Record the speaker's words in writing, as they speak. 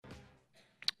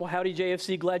Well, howdy,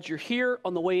 JFC. Glad you're here.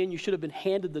 On the way in, you should have been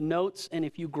handed the notes, and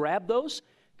if you grab those,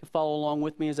 you can follow along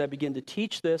with me as I begin to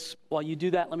teach this. While you do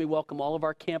that, let me welcome all of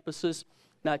our campuses,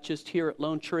 not just here at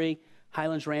Lone Tree,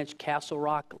 Highlands Ranch, Castle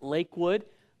Rock, Lakewood,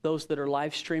 those that are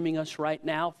live streaming us right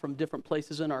now from different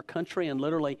places in our country and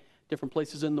literally different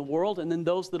places in the world, and then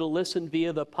those that will listen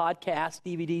via the podcast,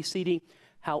 DVD, CD,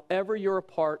 however you're a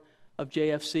part of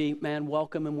JFC, man,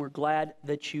 welcome, and we're glad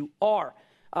that you are.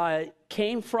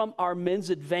 Came from our men's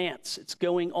advance. It's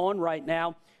going on right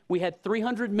now. We had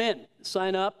 300 men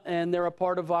sign up, and they're a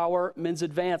part of our men's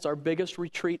advance, our biggest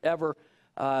retreat ever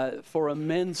for a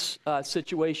men's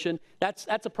situation.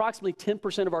 That's approximately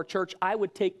 10% of our church. I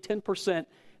would take 10%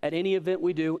 at any event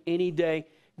we do, any day.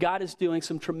 God is doing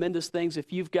some tremendous things.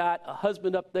 If you've got a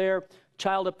husband up there,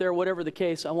 child up there, whatever the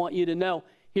case, I want you to know,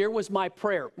 here was my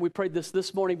prayer. We prayed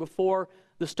this morning before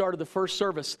the start of the first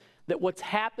service, that what's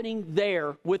happening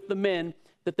there with the men,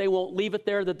 that they won't leave it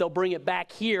there, that they'll bring it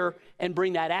back here and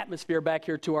bring that atmosphere back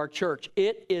here to our church.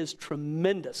 It is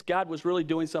tremendous. God was really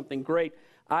doing something great.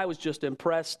 I was just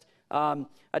impressed. I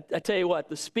tell you what,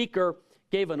 the speaker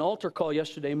gave an altar call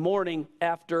yesterday morning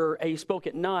after he spoke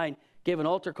at 9, gave an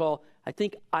altar call. I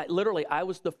think I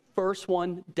was the first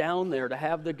one down there to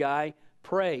have the guy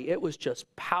pray. It was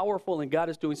just powerful, and God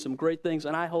is doing some great things,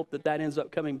 and I hope that ends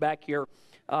up coming back here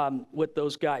with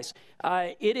those guys.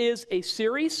 It is a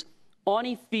series on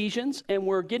Ephesians, and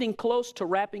we're getting close to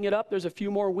wrapping it up. There's a few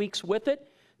more weeks with it.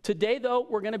 Today, though,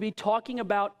 we're going to be talking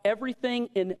about everything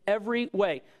in every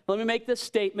way. Let me make this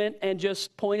statement and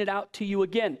just point it out to you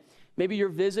again. Maybe you're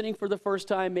visiting for the first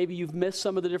time. Maybe you've missed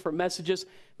some of the different messages.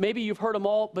 Maybe you've heard them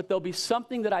all, but there'll be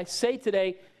something that I say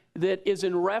today that is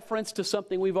in reference to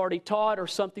something we've already taught or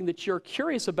something that you're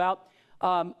curious about.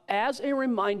 As a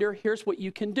reminder, here's what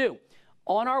you can do.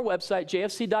 On our website,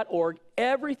 jfc.org,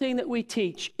 everything that we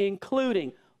teach,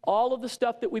 including all of the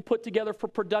stuff that we put together for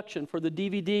production, for the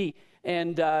DVD,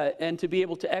 and to be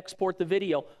able to export the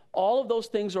video, all of those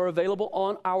things are available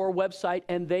on our website,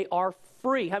 and they are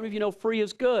free. How many of you know free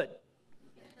is good?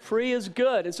 Free is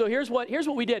good. And so here's what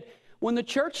we did. When the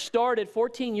church started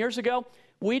 14 years ago,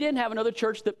 we didn't have another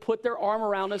church that put their arm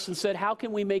around us and said, how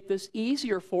can we make this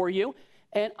easier for you?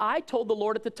 And I told the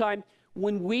Lord at the time,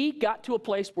 when we got to a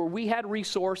place where we had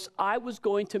resource, I was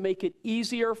going to make it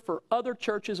easier for other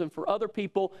churches and for other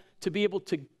people to be able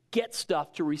to get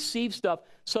stuff, to receive stuff.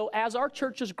 So as our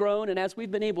church has grown and as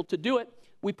we've been able to do it,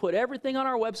 we put everything on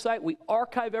our website, we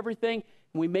archive everything,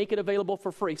 and we make it available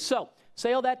for free. So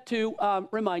say all that to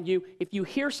remind you, if you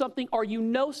hear something or you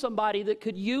know somebody that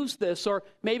could use this, or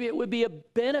maybe it would be a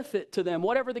benefit to them,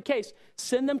 whatever the case,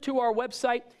 send them to our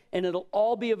website and it'll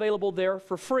all be available there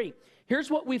for free. Here's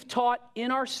what we've taught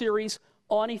in our series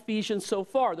on Ephesians so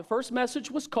far. The first message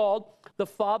was called The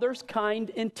Father's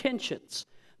Kind Intentions.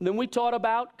 And then we taught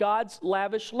about God's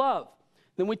lavish love.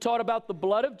 Then we taught about the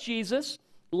blood of Jesus.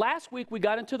 Last week, we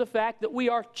got into the fact that we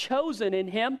are chosen in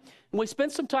Him. And we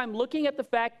spent some time looking at the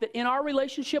fact that in our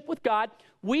relationship with God,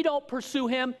 we don't pursue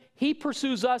Him. He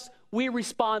pursues us. We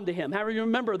respond to Him. How do you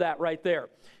remember that right there?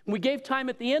 And we gave time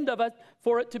at the end of it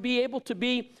for it to be able to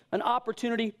be an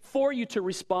opportunity for you to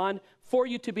respond, for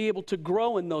you to be able to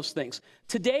grow in those things.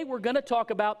 Today, we're going to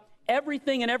talk about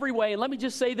everything in every way. And let me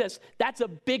just say this. That's a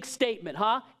big statement,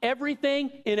 huh? Everything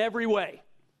in every way.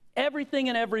 Everything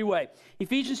in every way.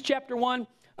 Ephesians chapter 1.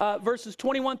 Verses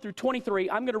 21 through 23.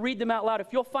 I'm going to read them out loud. If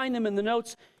you'll find them in the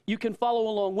notes, you can follow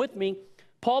along with me.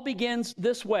 Paul begins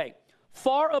this way.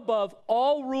 Far above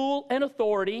all rule and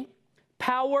authority,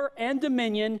 power and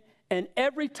dominion, and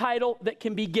every title that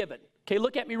can be given. Okay,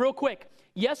 look at me real quick.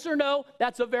 Yes or no?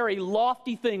 That's a very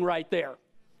lofty thing right there.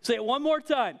 Say it one more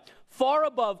time. Far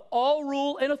above all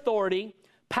rule and authority,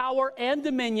 power and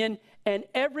dominion, and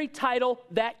every title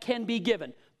that can be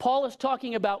given. Paul is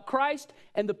talking about Christ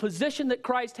and the position that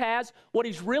Christ has. What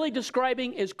he's really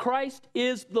describing is Christ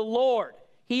is the Lord.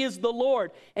 He is the Lord.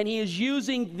 And he is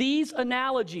using these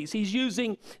analogies. He's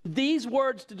using these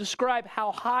words to describe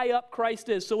how high up Christ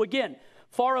is. So again,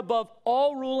 far above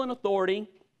all rule and authority,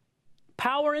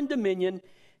 power and dominion,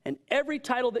 and every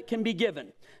title that can be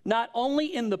given, not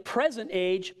only in the present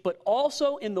age, but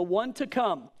also in the one to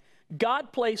come.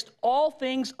 God placed all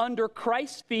things under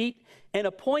Christ's feet and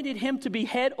appointed him to be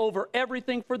head over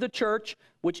everything for the church,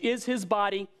 which is his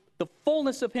body, the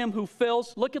fullness of him who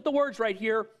fills, look at the words right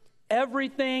here,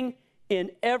 everything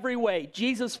in every way.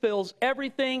 Jesus fills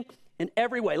everything in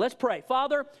every way. Let's pray.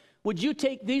 Father, would you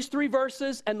take these 3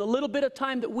 verses and the little bit of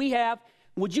time that we have,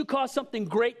 would you cause something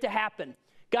great to happen?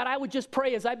 God, I would just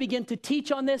pray as I begin to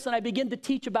teach on this and I begin to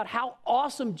teach about how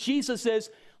awesome Jesus is,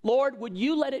 Lord, would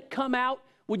you let it come out?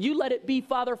 Would you let it be,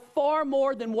 Father, far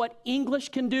more than what English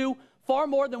can do, far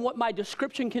more than what my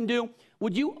description can do.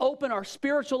 Would you open our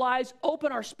spiritual eyes,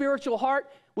 open our spiritual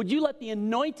heart? Would you let the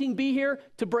anointing be here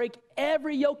to break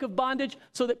every yoke of bondage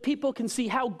so that people can see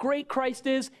how great Christ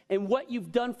is and what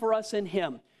you've done for us in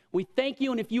him? We thank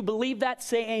you, and if you believe that,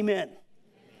 say amen.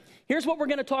 Here's what we're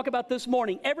going to talk about this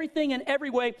morning. Everything in every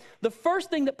way. The first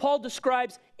thing that Paul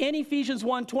describes in Ephesians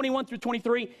 1, 21 through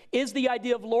 23 is the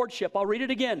idea of lordship. I'll read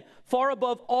it again. Far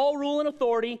above all rule and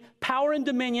authority, power and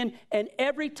dominion, and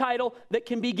every title that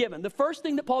can be given. The first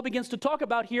thing that Paul begins to talk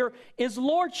about here is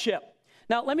lordship.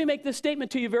 Now, let me make this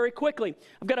statement to you very quickly.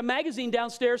 I've got a magazine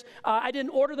downstairs. I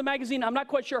didn't order the magazine. I'm not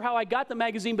quite sure how I got the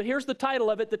magazine, but here's the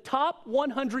title of it, The Top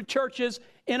 100 Churches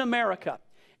in America.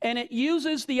 And it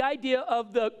uses the idea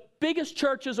of the biggest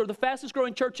churches or the fastest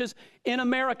growing churches in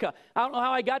America. I don't know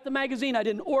how I got the magazine. I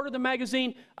didn't order the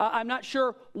magazine. I'm not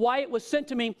sure why it was sent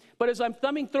to me, but as I'm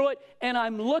thumbing through it and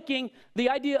I'm looking, the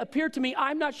idea appeared to me.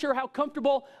 I'm not sure how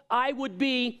comfortable I would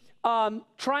be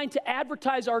trying to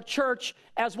advertise our church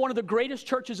as one of the greatest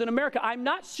churches in America. I'm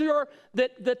not sure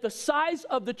that the size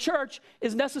of the church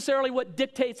is necessarily what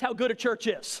dictates how good a church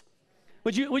is.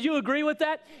 Would you agree with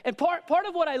that? And part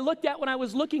of what I looked at when I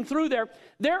was looking through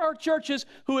there are churches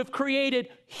who have created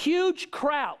huge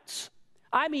crowds.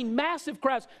 I mean, massive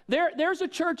crowds. There's a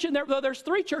church in there, well, there's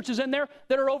 3 churches in there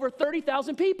that are over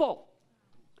 30,000 people.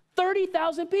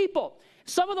 30,000 people.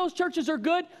 Some of those churches are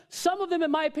good. Some of them, in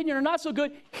my opinion, are not so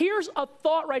good. Here's a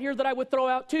thought right here that I would throw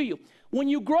out to you. When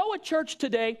you grow a church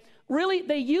today, really,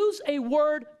 they use a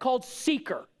word called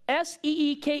seeker.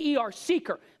 S-E-E-K-E-R,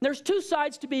 seeker. There's 2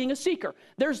 sides to being a seeker.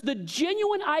 There's the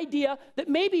genuine idea that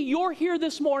maybe you're here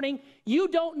this morning, you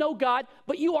don't know God,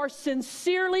 but you are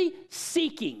sincerely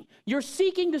seeking. You're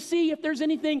seeking to see if there's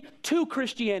anything to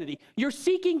Christianity. You're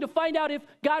seeking to find out if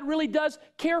God really does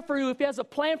care for you, if he has a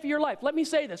plan for your life. Let me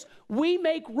say this. We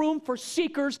make room for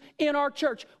seekers in our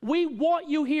church. We want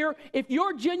you here. If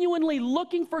you're genuinely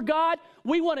looking for God,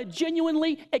 we want to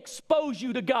genuinely expose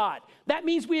you to God. That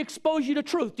means we expose you to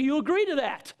truth. Do you agree to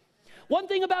that? One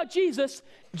thing about Jesus,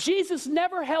 Jesus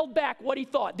never held back what he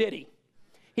thought, did he?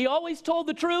 He always told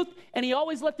the truth, and he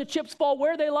always let the chips fall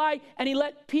where they lie, and he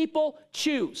let people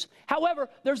choose. However,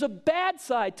 there's a bad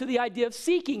side to the idea of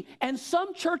seeking, and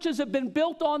some churches have been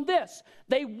built on this.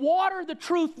 They water the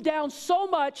truth down so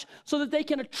much so that they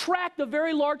can attract a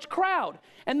very large crowd,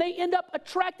 and they end up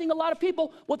attracting a lot of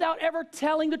people without ever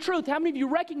telling the truth. How many of you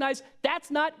recognize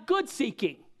that's not good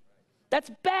seeking? That's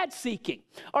bad seeking.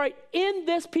 All right, in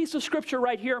this piece of scripture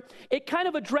right here, it kind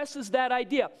of addresses that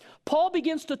idea. Paul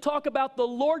begins to talk about the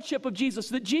lordship of Jesus,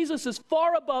 that Jesus is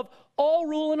far above all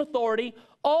rule and authority,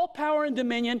 all power and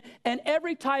dominion, and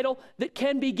every title that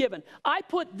can be given. I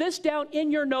put this down in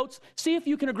your notes. See if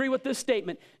you can agree with this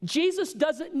statement. Jesus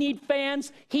doesn't need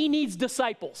fans, he needs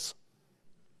disciples.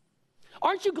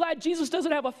 Aren't you glad Jesus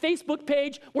doesn't have a Facebook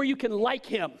page where you can like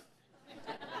him?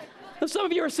 Some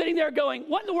of you are sitting there going,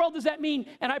 what in the world does that mean?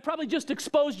 And I probably just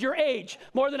exposed your age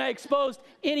more than I exposed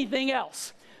anything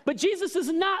else. But Jesus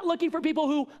is not looking for people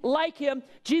who like him.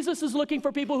 Jesus is looking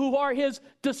for people who are his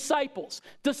disciples.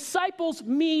 Disciples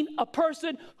mean a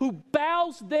person who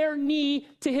bows their knee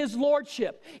to his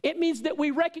lordship. It means that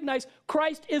we recognize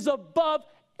Christ is above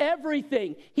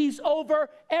everything. He's over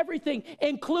everything,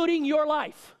 including your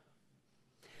life.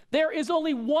 There is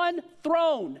only one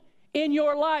throne in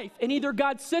your life, and either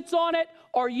God sits on it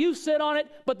or you sit on it,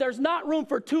 but there's not room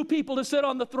for 2 people to sit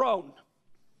on the throne.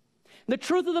 The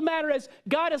truth of the matter is,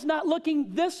 God is not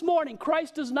looking this morning.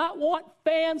 Christ does not want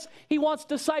fans. He wants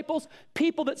disciples,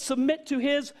 people that submit to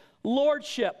his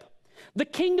lordship. The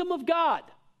kingdom of God.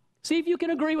 See if you can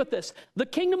agree with this. The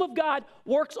kingdom of God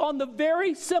works on the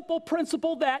very simple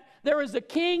principle that there is a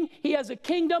king, he has a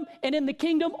kingdom, and in the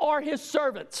kingdom are his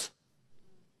servants.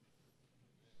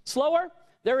 Slower.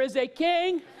 There is a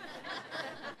king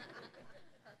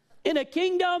in a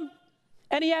kingdom,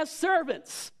 and he has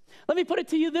servants. Let me put it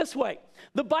to you this way.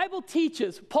 The Bible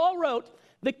teaches, Paul wrote,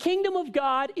 the kingdom of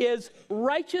God is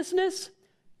righteousness,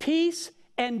 peace,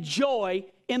 and joy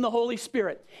in the Holy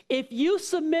Spirit. If you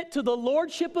submit to the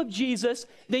lordship of Jesus,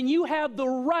 then you have the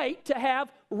right to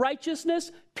have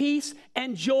righteousness, peace,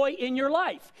 and joy in your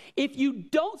life. If you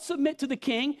don't submit to the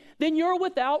king, then you're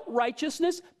without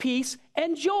righteousness, peace,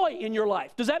 and joy in your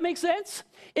life. Does that make sense?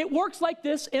 It works like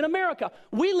this in America.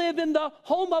 We live in the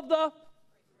home of the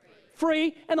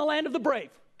free and the land of the brave.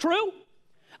 True?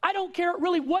 I don't care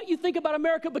really what you think about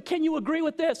America, but can you agree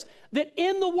with this? That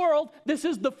in the world, this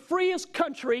is the freest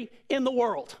country in the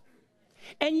world.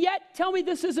 And yet, tell me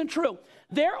this isn't true.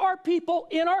 There are people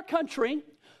in our country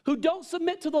who don't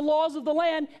submit to the laws of the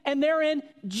land, and they're in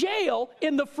jail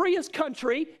in the freest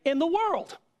country in the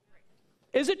world.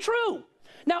 Is it true?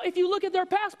 Now, if you look at their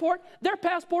passport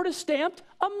is stamped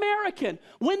American.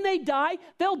 When they die,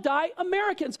 they'll die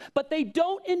Americans. But they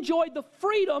don't enjoy the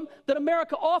freedom that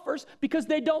America offers because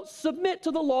they don't submit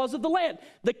to the laws of the land.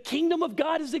 The kingdom of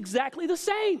God is exactly the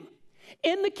same.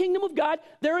 In the kingdom of God,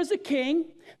 there is a king,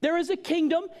 there is a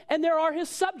kingdom, and there are his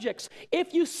subjects.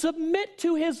 If you submit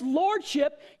to his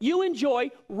lordship, you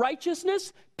enjoy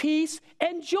righteousness, peace,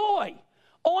 and joy.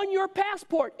 On your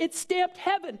passport, it's stamped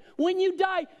heaven. When you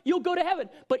die, you'll go to heaven.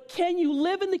 But can you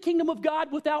live in the kingdom of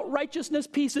God without righteousness,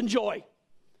 peace, and joy?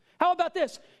 How about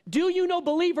this? Do you know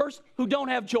believers who don't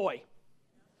have joy?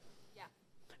 Yeah.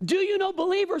 Do you know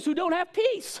believers who don't have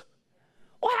peace?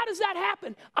 Well, how does that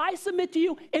happen? I submit to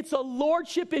you, it's a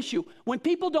lordship issue. When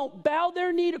people don't bow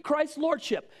their knee to Christ's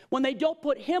lordship, when they don't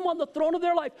put him on the throne of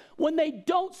their life, when they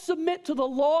don't submit to the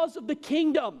laws of the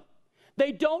kingdom,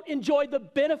 they don't enjoy the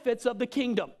benefits of the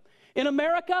kingdom. In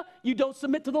America, you don't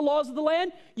submit to the laws of the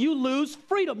land, you lose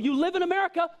freedom. You live in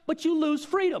America, but you lose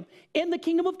freedom. In the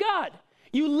kingdom of God,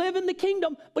 you live in the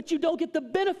kingdom, but you don't get the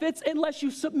benefits unless you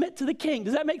submit to the king.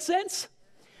 Does that make sense?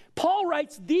 Paul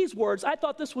writes these words. I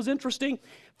thought this was interesting.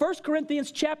 1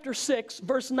 Corinthians chapter 6,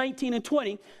 verse 19 and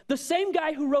 20. The same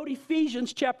guy who wrote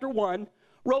Ephesians chapter 1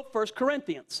 wrote 1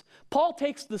 Corinthians. Paul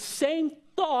takes the same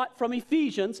thought from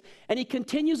Ephesians and he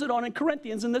continues it on in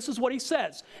Corinthians, and this is what he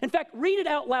says. In fact, read it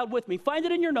out loud with me. Find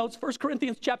it in your notes, 1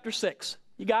 Corinthians chapter 6.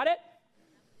 You got it?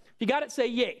 If you got it, say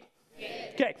yay.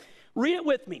 Yay. Okay, read it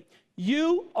with me.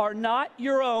 You are not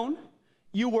your own.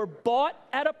 You were bought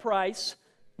at a price.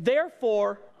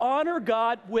 Therefore, honor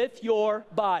God with your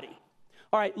body.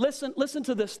 All right, listen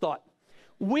to this thought.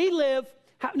 We live,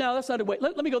 no, that's not a way.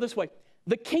 Let me go this way.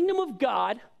 The kingdom of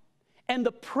God and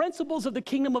the principles of the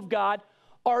kingdom of God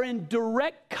are in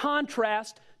direct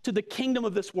contrast to the kingdom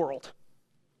of this world.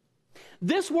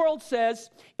 This world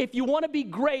says, if you want to be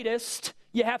greatest,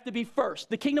 you have to be first.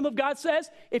 The kingdom of God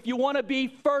says, if you want to be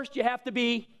first, you have to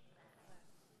be,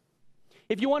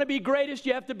 if you want to be greatest,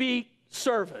 you have to be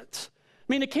servants.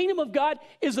 I mean, the kingdom of God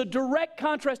is a direct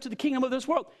contrast to the kingdom of this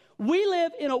world. We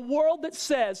live in a world that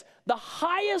says the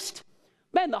highest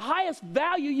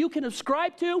value you can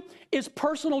ascribe to is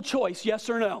personal choice, yes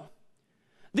or no?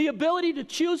 The ability to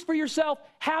choose for yourself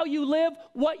how you live,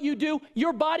 what you do,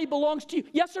 your body belongs to you.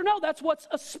 Yes or no? That's what's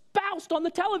espoused on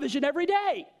the television every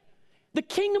day. The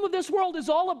kingdom of this world is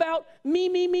all about me,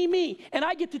 me, me, me, and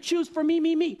I get to choose for me,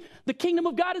 me, me. The kingdom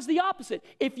of God is the opposite.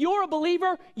 If you're a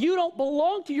believer, you don't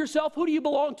belong to yourself. Who do you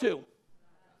belong to?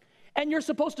 And you're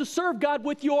supposed to serve God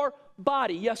with your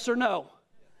body, yes or no?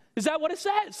 Is that what it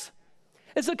says?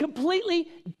 It's a completely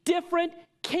different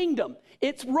kingdom.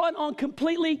 It's run on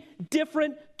completely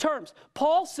different terms.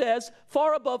 Paul says,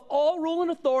 far above all rule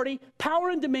and authority, power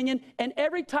and dominion, and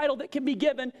every title that can be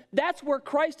given, that's where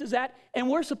Christ is at, and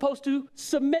we're supposed to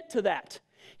submit to that.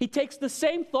 He takes the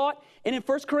same thought, and in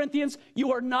 1 Corinthians,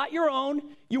 you are not your own,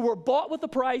 you were bought with a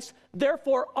price,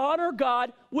 therefore honor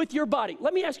God with your body.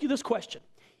 Let me ask you this question.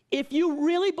 If you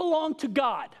really belong to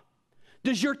God,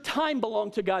 does your time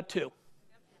belong to God too?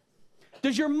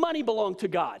 Does your money belong to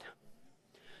God?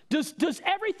 Does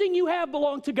everything you have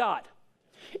belong to God?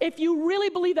 If you really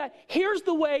believe that, here's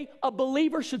the way a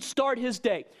believer should start his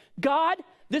day. God,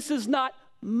 this is not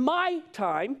my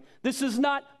time. This is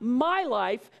not my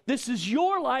life. This is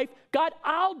your life. God,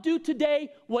 I'll do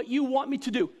today what you want me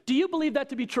to do. Do you believe that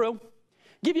to be true?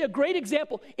 Give you a great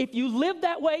example. If you live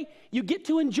that way, you get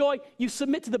to enjoy, you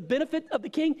submit to the benefit of the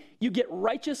king, you get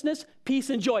righteousness, peace,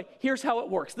 and joy. Here's how it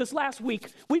works. This last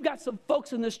week, we've got some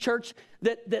folks in this church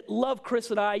that love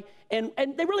Chris and I, and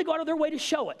they really go out of their way to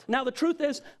show it. Now, the truth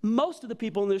is, most of the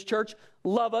people in this church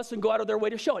love us and go out of their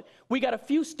way to show it. We got a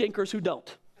few stinkers who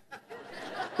don't.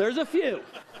 There's a few,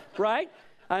 right?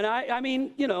 And I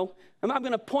mean, you know, I'm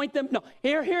going to point them. No,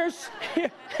 here.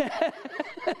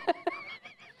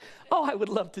 Oh, I would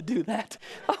love to do that.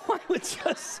 Oh, I would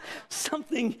just,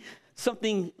 something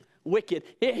wicked.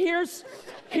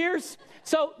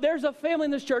 So there's a family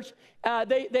in this church.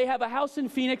 They have a house in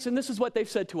Phoenix, and this is what they've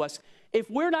said to us. If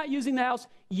we're not using the house,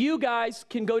 you guys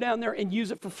can go down there and use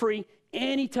it for free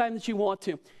anytime that you want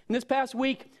to. And this past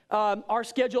week, our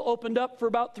schedule opened up for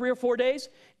about 3 or 4 days,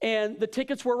 and the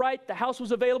tickets were right. The house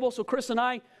was available, so Chris and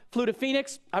I flew to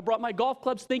Phoenix. I brought my golf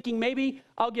clubs thinking maybe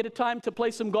I'll get a time to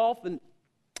play some golf, and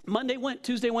Monday went,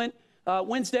 Tuesday went,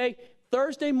 Wednesday.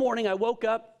 Thursday morning, I woke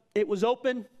up. It was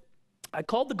open. I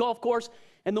called the golf course,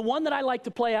 and the one that I like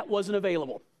to play at wasn't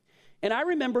available. And I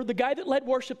remember the guy that led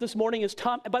worship this morning is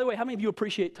Tom. By the way, how many of you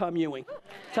appreciate Tom Ewing?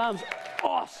 Tom's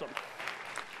awesome.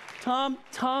 Tom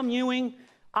Ewing.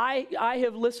 I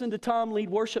have listened to Tom lead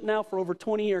worship now for over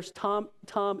 20 years. Tom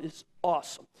is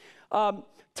awesome. Tom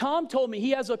Tom told me,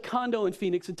 he has a condo in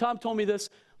Phoenix, and Tom told me this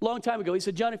a long time ago. He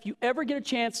said, John, if you ever get a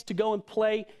chance to go and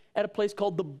play at a place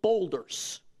called the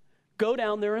Boulders, go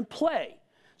down there and play.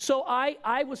 So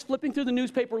I was flipping through the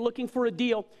newspaper looking for a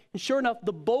deal, and sure enough,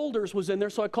 the Boulders was in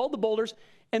there. So I called the Boulders,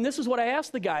 and this is what I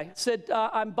asked the guy. I said,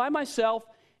 I'm by myself,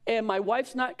 and my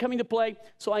wife's not coming to play,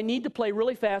 so I need to play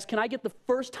really fast. Can I get the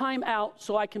first time out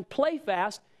so I can play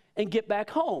fast and get back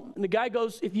home? And the guy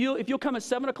goes, if you'll come at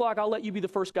 7 o'clock, I'll let you be the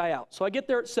first guy out. So I get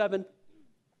there at 7.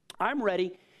 I'm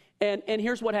ready, and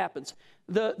here's what happens.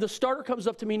 The starter comes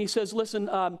up to me, and he says, listen,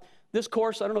 this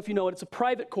course, I don't know if you know it, it's a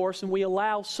private course, and we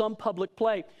allow some public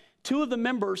play. 2 of the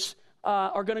members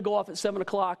are going to go off at 7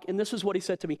 o'clock, and this is what he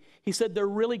said to me. He said, they're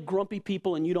really grumpy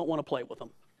people, and you don't want to play with them.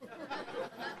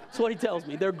 That's what he tells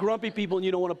me. They're grumpy people, and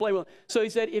you don't want to play with them. So he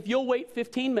said, if you'll wait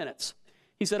 15 minutes,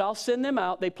 he said, I'll send them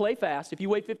out. They play fast. If you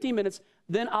wait 15 minutes,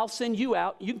 then I'll send you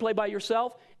out. You can play by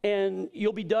yourself, and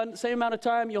you'll be done the same amount of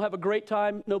time. You'll have a great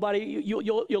time.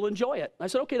 You'll enjoy it. I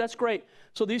said, okay, that's great.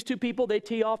 So these 2 people, they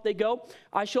tee off, they go.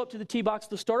 I show up to the tee box.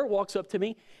 The starter walks up to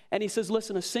me, and he says,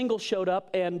 listen, a single showed up,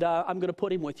 and I'm going to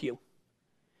put him with you.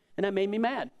 And that made me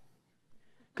mad.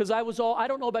 Because I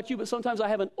don't know about you, but sometimes I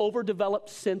have an overdeveloped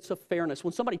sense of fairness.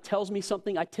 When somebody tells me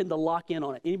something, I tend to lock in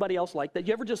on it. Anybody else like that?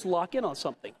 You ever just lock in on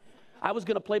something? I was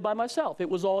going to play by myself. It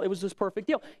was this perfect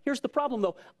deal. Here's the problem,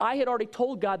 though. I had already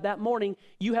told God that morning,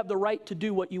 you have the right to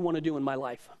do what you want to do in my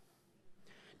life.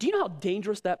 Do you know how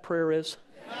dangerous that prayer is?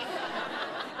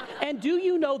 And do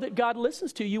you know that God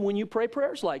listens to you when you pray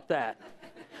prayers like that?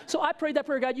 So I prayed that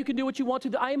prayer, God, you can do what you want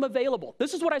to. I am available.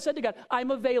 This is what I said to God. I'm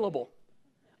available.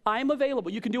 I am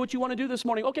available. You can do what you want to do this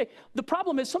morning. Okay, the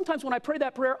problem is sometimes when I pray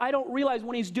that prayer, I don't realize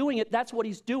when he's doing it, that's what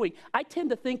he's doing. I tend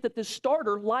to think that this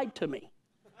starter lied to me.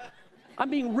 I'm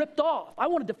being ripped off. I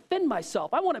want to defend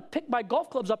myself. I want to pick my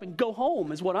golf clubs up and go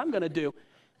home is what I'm going to do.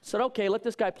 I said, okay, let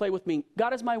this guy play with me.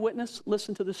 God is my witness.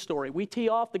 Listen to this story. We tee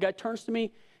off. The guy turns to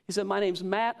me. He said, my name's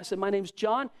Matt. I said, my name's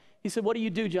John. He said, what do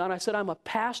you do, John? I said, I'm a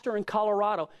pastor in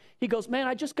Colorado. He goes, man,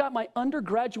 I just got my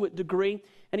undergraduate degree.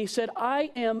 And he said,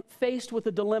 I am faced with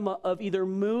a dilemma of either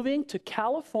moving to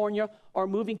California or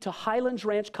moving to Highlands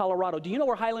Ranch, Colorado. Do you know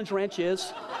where Highlands Ranch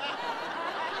is?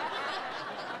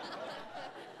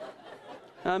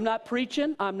 I'm not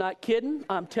preaching. I'm not kidding.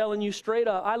 I'm telling you straight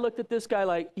up. I looked at this guy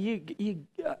like, there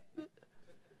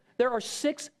are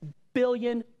 6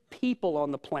 billion people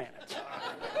on the planet.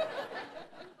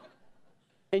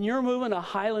 And you're moving to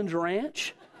Highlands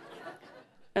Ranch?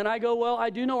 And I go, well,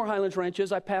 I do know where Highlands Ranch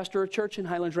is. I pastor a church in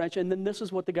Highlands Ranch. And then this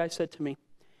is what the guy said to me.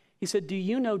 He said, do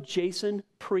you know Jason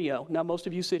Prio? Now, most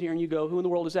of you sit here and you go, who in the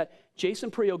world is that? Jason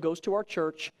Prio goes to our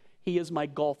church. He is my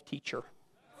golf teacher.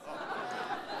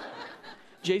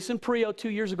 Jason Prio 2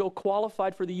 years ago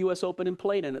qualified for the U.S. Open and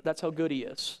played in it. That's how good he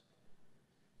is.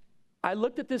 I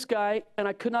looked at this guy, and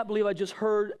I could not believe I just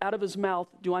heard out of his mouth,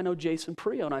 do I know Jason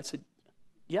Prio? And I said,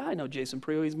 yeah, I know Jason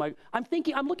Prio. He's my, I'm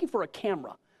looking for a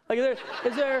camera. Like, it's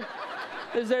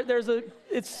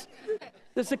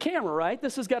a camera, right?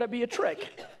 This has got to be a trick.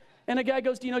 And the guy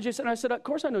goes, do you know Jason? And I said, of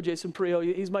course I know Jason Prio.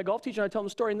 He's my golf teacher. And I tell him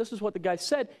the story, and this is what the guy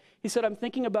said. He said, I'm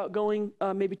thinking about going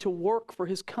maybe to work for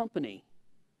his company.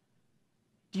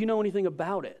 Do you know anything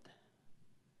about it?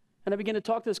 And I began to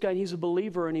talk to this guy, and he's a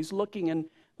believer, and he's looking, and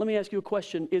let me ask you a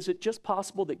question. Is it just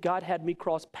possible that God had me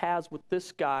cross paths with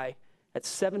this guy at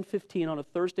 7:15 on a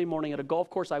Thursday morning at a golf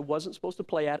course I wasn't supposed to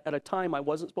play at a time I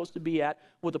wasn't supposed to be at,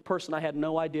 with a person I had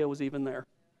no idea was even there?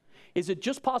 Is it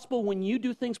just possible when you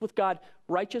do things with God,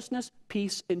 righteousness,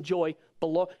 peace, and joy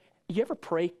belong? You ever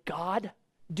pray, God,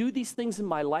 do these things in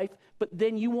my life, but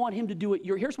then you want him to do it.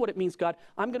 Here's what it means, God.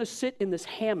 I'm going to sit in this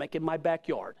hammock in my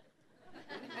backyard.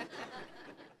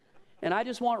 And I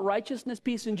just want righteousness,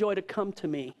 peace, and joy to come to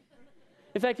me.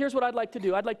 In fact, here's what I'd like to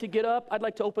do. I'd like to get up. I'd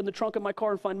like to open the trunk of my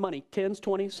car and find money. 10s,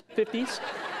 20s, 50s.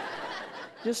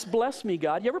 Just bless me,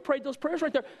 God. You ever prayed those prayers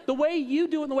right there? The way you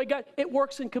do it and the way God, it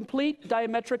works in complete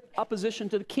diametric opposition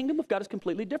to the kingdom of God is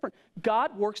completely different.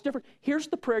 God works different. Here's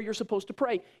the prayer you're supposed to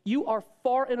pray. You are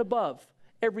far and above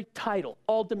every title,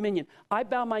 all dominion. I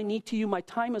bow my knee to you. My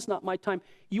time is not my time.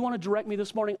 You want to direct me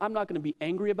this morning? I'm not going to be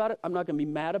angry about it. I'm not going to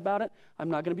be mad about it.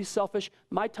 I'm not going to be selfish.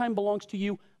 My time belongs to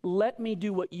you. Let me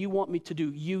do what you want me to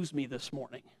do. Use me this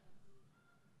morning.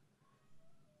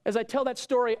 As I tell that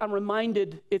story, I'm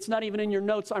reminded, it's not even in your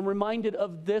notes, I'm reminded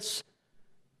of this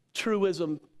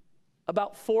truism.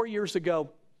 About 4 years ago,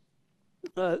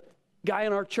 a guy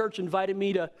in our church invited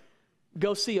me to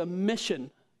go see a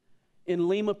mission in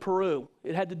Lima, Peru.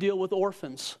 It had to deal with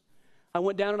orphans. I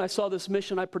went down and I saw this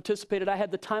mission. I participated. I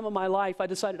had the time of my life. I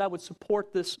decided I would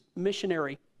support this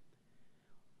missionary.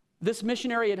 This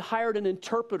missionary had hired an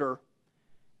interpreter.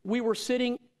 We were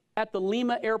sitting at the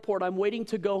Lima airport. I'm waiting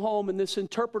to go home, and this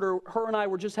interpreter, her and I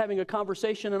were just having a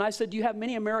conversation, and I said, do you have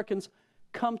many Americans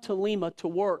come to Lima to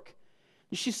work?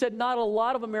 And she said, not a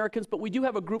lot of Americans, but we do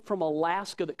have a group from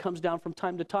Alaska that comes down from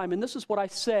time to time. And this is what I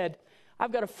said.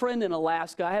 I've got a friend in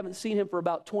Alaska. I haven't seen him for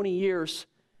about 20 years.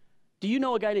 Do you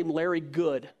know a guy named Larry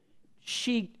Good?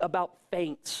 She about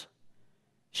faints.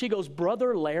 She goes,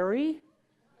 Brother Larry?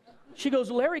 She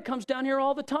goes, Larry comes down here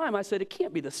all the time. I said, it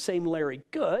can't be the same Larry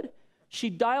Good. She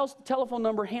dials the telephone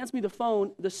number, hands me the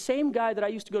phone. The same guy that I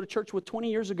used to go to church with 20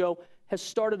 years ago has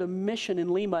started a mission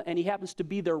in Lima, and he happens to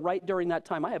be there right during that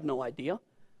time. I have no idea.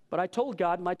 But I told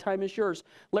God, my time is yours.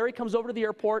 Larry comes over to the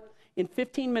airport. In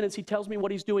 15 minutes, he tells me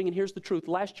what he's doing, and here's the truth.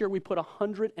 Last year, we put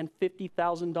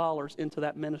 $150,000 into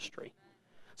that ministry.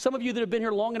 Some of you that have been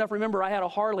here long enough remember I had a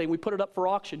Harley, and we put it up for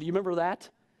auction. Do you remember that?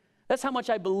 That's how much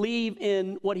I believe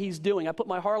in what he's doing. I put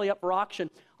my Harley up for auction.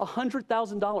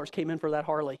 $100,000 came in for that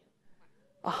Harley.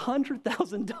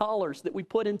 $100,000 that we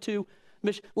put into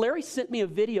mission. Larry sent me a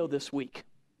video this week.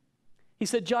 He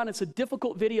said, John, it's a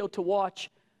difficult video to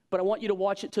watch, but I want you to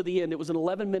watch it to the end. It was an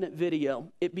 11-minute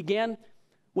video. It began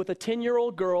with a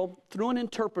 10-year-old girl through an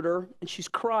interpreter, and she's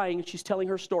crying, and she's telling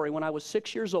her story. When I was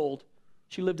 6 years old,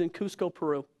 she lived in Cusco,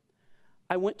 Peru.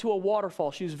 I went to a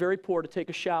waterfall. She was very poor, to take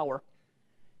a shower.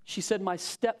 She said, my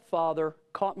stepfather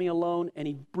caught me alone, and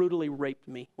he brutally raped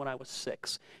me when I was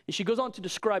 6. And she goes on to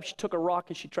describe, she took a rock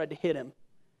and she tried to hit him,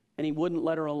 and he wouldn't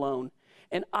let her alone.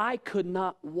 And I could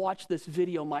not watch this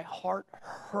video. My heart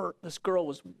hurt. This girl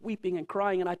was weeping and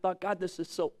crying, and I thought, God, this is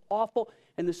so awful,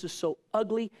 and this is so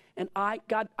ugly, and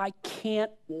God, I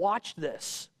can't watch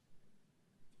this.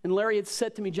 And Larry had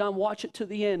said to me, John, watch it to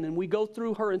the end. And we go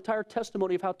through her entire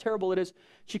testimony of how terrible it is.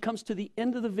 She comes to the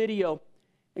end of the video,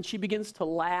 and she begins to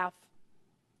laugh.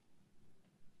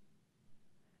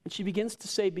 And she begins to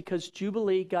say, because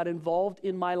Jubilee got involved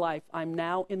in my life, I'm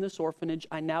now in this orphanage.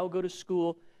 I now go to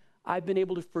school. I've been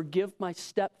able to forgive my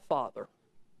stepfather.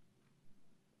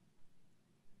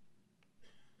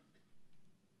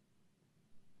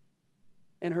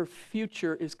 And her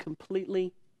future is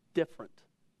completely different.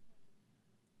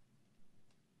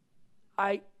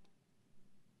 I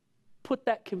put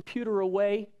that computer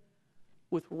away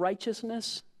with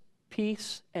righteousness,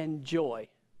 peace, and joy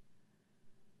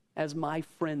as my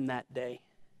friend that day.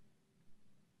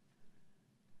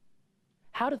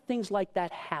 How do things like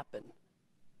that happen?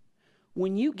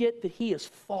 When you get that he is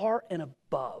far and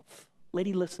above,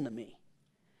 lady, listen to me.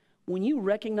 When you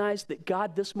recognize that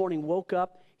God this morning woke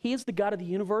up, he is the God of the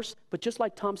universe, but just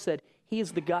like Tom said, he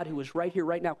is the God who is right here,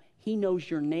 right now. He knows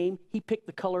your name. He picked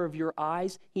the color of your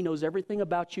eyes. He knows everything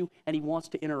about you, and he wants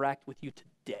to interact with you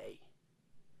today.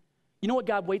 You know what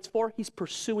God waits for? He's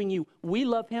pursuing you. We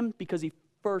love him because he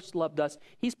first loved us.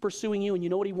 He's pursuing you, and you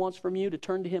know what he wants from you? To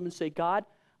turn to him and say, God,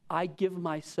 I give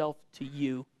myself to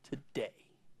you today.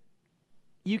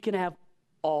 You can have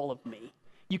all of me.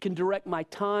 You can direct my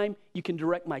time. You can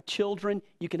direct my children.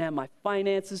 You can have my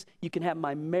finances. You can have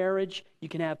my marriage. You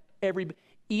can have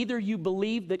either you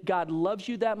believe that God loves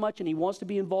you that much and he wants to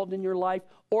be involved in your life,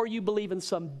 or you believe in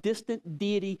some distant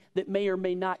deity that may or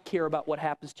may not care about what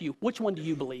happens to you. Which one do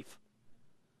you believe?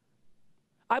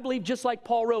 I believe, just like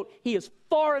Paul wrote, he is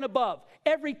far and above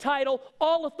every title.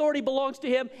 All authority belongs to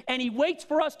him, and he waits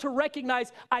for us to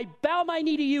recognize, I bow my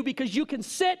knee to you because you can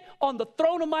sit on the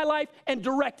throne of my life and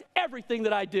direct everything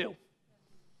that I do.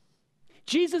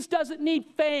 Jesus doesn't need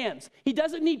fans. He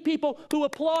doesn't need people who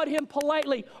applaud him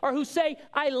politely or who say,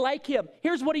 I like him.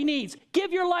 Here's what he needs.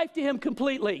 Give your life to him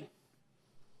completely.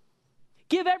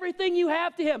 Give everything you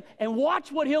have to him and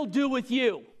watch what he'll do with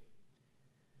you.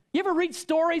 You ever read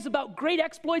stories about great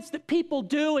exploits that people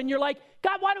do and you're like,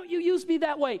 God, why don't you use me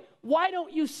that way? Why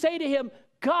don't you say to him,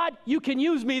 God, you can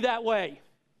use me that way?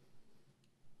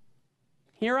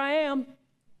 Here I am.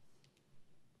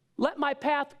 Let my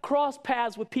path cross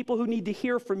paths with people who need to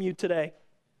hear from you today.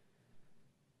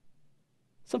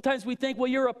 Sometimes we think, well,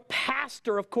 you're a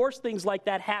pastor. Of course things like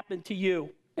that happen to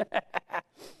you.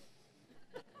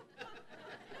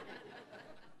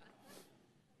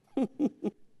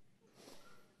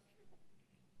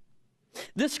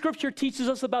 This scripture teaches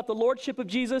us about the lordship of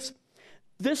Jesus.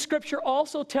 This scripture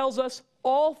also tells us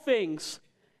all things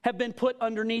have been put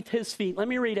underneath his feet. Let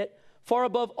me read it. Far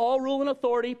above all rule and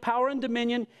authority, power and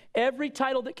dominion, every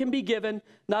title that can be given,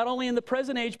 not only in the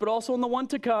present age, but also in the one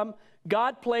to come,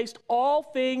 God placed all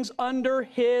things under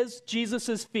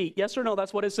Jesus' feet. Yes or no?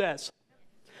 That's what it says.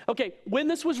 Okay, when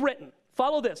this was written,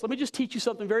 follow this. Let me just teach you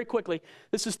something very quickly.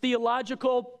 This is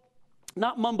theological,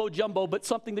 not mumbo jumbo, but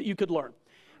something that you could learn.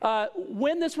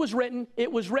 When this was written,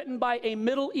 it was written by a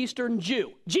Middle Eastern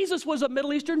Jew. Jesus was a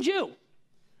Middle Eastern Jew.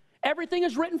 Everything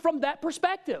is written from that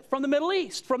perspective, from the Middle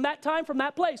East, from that time, from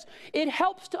that place. It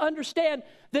helps to understand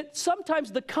that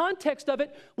sometimes the context of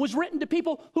it was written to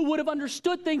people who would have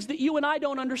understood things that you and I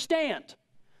don't understand.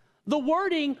 The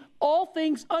wording, all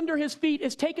things under his feet,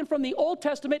 is taken from the Old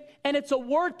Testament, and it's a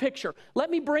word picture.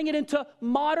 Let me bring it into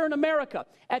modern America.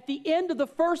 At the end of the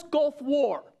first Gulf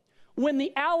War, when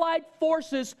the Allied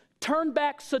forces turned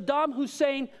back Saddam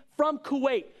Hussein from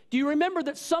Kuwait, do you remember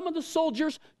that some of the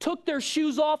soldiers took their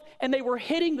shoes off and they were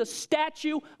hitting the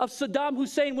statue of Saddam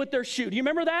Hussein with their shoe? Do you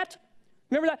remember that?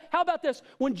 Remember that? How about this?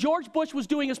 When George Bush was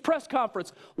doing his press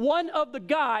conference, one of the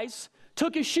guys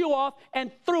took his shoe off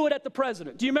and threw it at the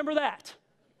president. Do you remember that?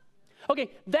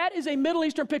 Okay, that is a Middle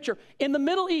Eastern picture. In the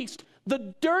Middle East,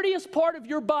 the dirtiest part of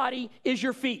your body is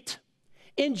your feet.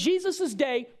 In Jesus'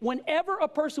 day, whenever a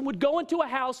person would go into a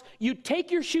house, you'd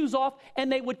take your shoes off and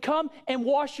they would come and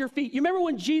wash your feet. You remember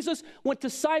when Jesus went to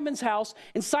Simon's house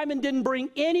and Simon didn't bring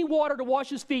any water to wash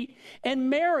his feet, and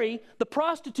Mary, the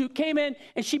prostitute, came in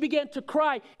and she began to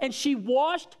cry, and she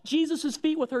washed Jesus'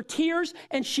 feet with her tears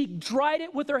and she dried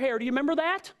it with her hair. Do you remember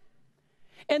that?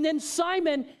 And then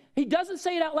Simon, he doesn't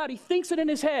say it out loud, he thinks it in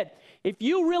his head. If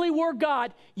you really were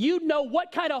God, you'd know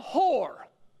what kind of whore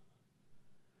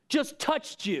just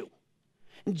touched you.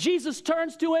 And Jesus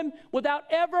turns to him without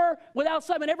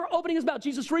Simon ever opening his mouth.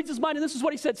 Jesus reads his mind, and this is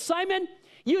what he said: Simon,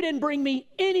 you didn't bring me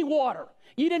any water.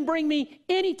 You didn't bring me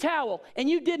any towel, and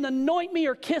you didn't anoint me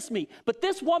or kiss me. But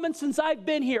this woman, since I've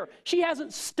been here, she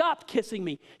hasn't stopped kissing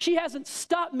me. She hasn't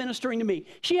stopped ministering to me.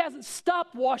 She hasn't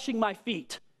stopped washing my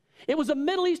feet. It was a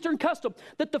Middle Eastern custom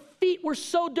that the feet were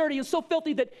so dirty and so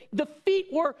filthy that the feet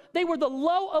were the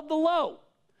low of the low.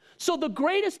 So the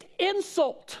greatest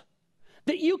insult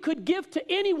that you could give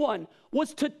to anyone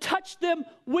was to touch them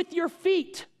with your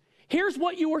feet. Here's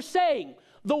what you were saying: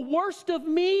 the worst of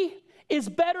me is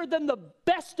better than the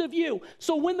best of you.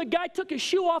 So when the guy took his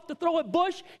shoe off to throw at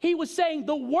Bush, he was saying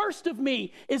the worst of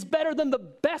me is better than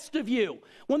the best of you.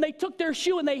 When they took their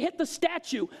shoe and they hit the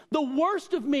statue, the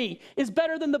worst of me is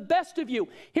better than the best of you.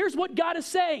 Here's what God is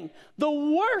saying: the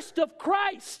worst of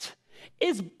Christ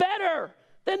is better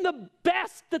than the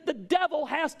best that the devil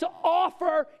has to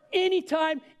offer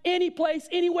anytime, any place,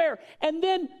 anywhere. And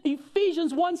then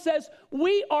Ephesians 1 says,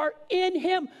 we are in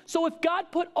him. So if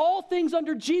God put all things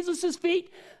under Jesus'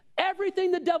 feet, everything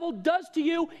the devil does to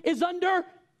you is under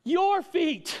your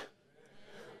feet.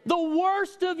 The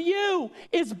worst of you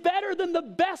is better than the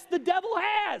best the devil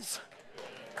has.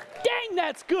 Dang,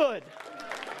 that's good.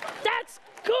 That's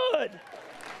good.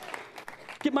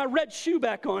 Get my red shoe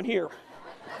back on here.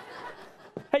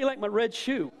 How you like my red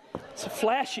shoe? It's a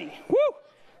flashy. Woo!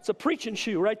 It's a preaching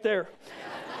shoe right there.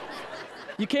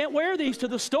 You can't wear these to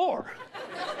the store.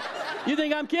 You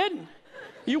think I'm kidding?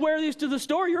 You wear these to the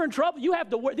store, you're in trouble. You have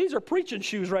to wear, these are preaching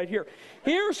shoes right here.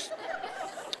 Here's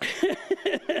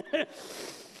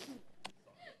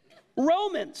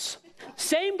Romans.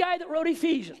 Same guy that wrote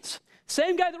Ephesians,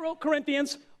 same guy that wrote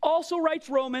Corinthians, also writes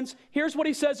Romans. Here's what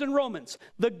he says in Romans: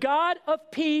 the God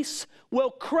of peace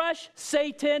will crush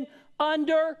Satan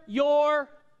under your.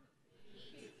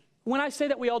 When I say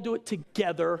that, we all do it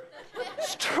together.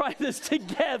 Let's try this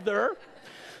together.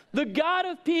 The God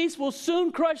of peace will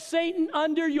soon crush Satan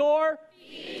under your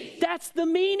feet. That's the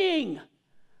meaning.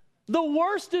 The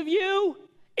worst of you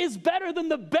is better than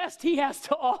the best he has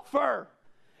to offer.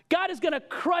 God is going to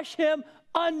crush him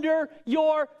under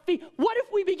your feet. What if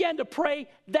we began to pray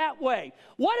that way?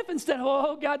 What if instead,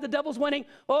 oh God, the devil's winning.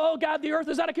 Oh God, the earth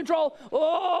is out of control.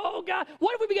 Oh God.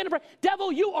 What if we began to pray,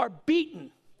 devil, you are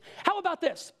beaten. How about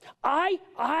this? I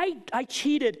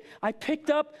cheated. I picked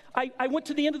up, I went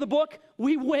to the end of the book.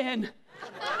 We win.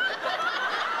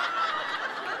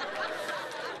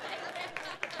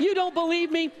 You don't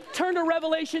believe me? Turn to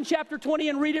Revelation chapter 20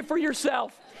 and read it for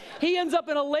yourself. He ends up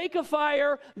in a lake of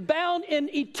fire, bound in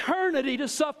eternity to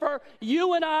suffer.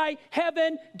 You and I,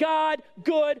 heaven, God,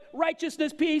 good,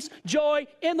 righteousness, peace, joy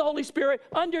in the Holy Spirit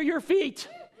under your feet.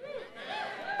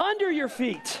 Under your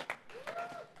feet.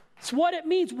 It's what it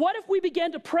means. What if we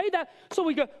began to pray that? So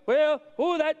we go, well,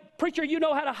 oh, that preacher, you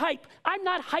know how to hype. I'm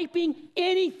not hyping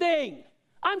anything.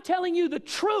 I'm telling you the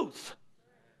truth.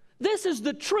 This is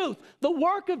the truth. The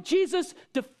work of Jesus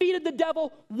defeated the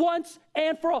devil once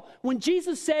and for all. When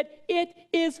Jesus said, it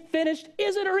is finished,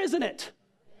 is it or isn't it?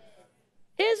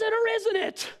 Is it or isn't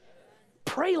it?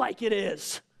 Pray like it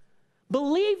is.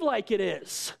 Believe like it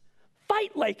is.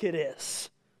 Fight like it is.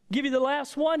 I'll give you the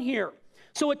last one here.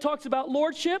 So it talks about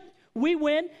lordship. We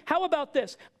win. How about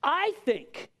this? I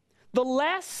think the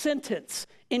last sentence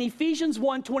in Ephesians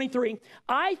 1:23,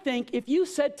 I think if you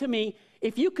said to me,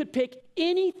 if you could pick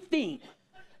anything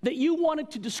that you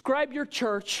wanted to describe your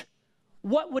church,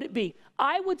 what would it be?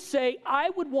 I would say I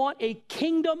would want a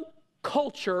kingdom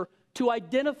culture to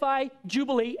identify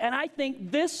Jubilee, and I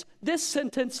think this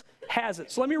sentence has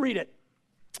it. So let me read it.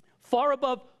 Far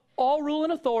above all rule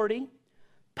and authority,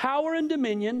 power and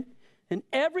dominion, and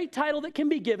every title that can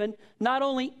be given, not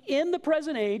only in the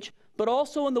present age, but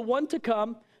also in the one to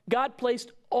come, God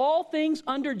placed all things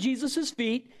under Jesus'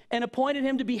 feet and appointed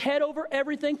him to be head over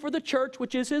everything for the church,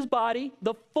 which is his body,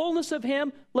 the fullness of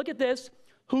him, look at this,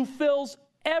 who fills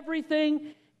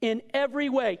everything in every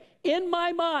way. In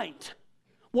my mind,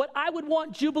 what I would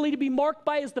want Jubilee to be marked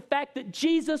by is the fact that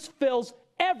Jesus fills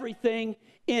everything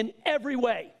in every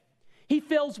way. He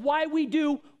fills why we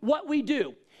do what we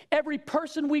do. Every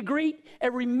person we greet,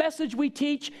 every message we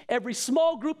teach, every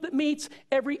small group that meets,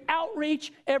 every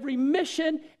outreach, every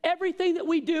mission, everything that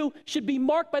we do should be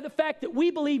marked by the fact that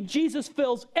we believe Jesus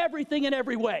fills everything in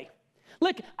every way.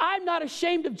 Look, I'm not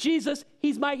ashamed of Jesus.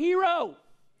 He's my hero.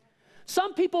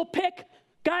 Some people pick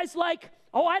guys like,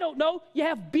 oh, I don't know, you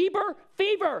have Bieber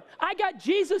fever. I got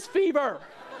Jesus fever.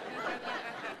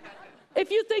 If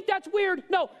you think that's weird,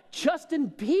 no, Justin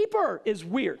Bieber is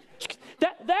weird.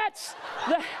 That's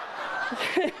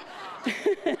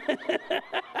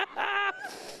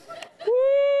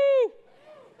Woo!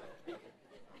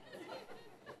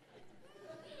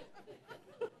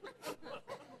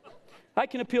 I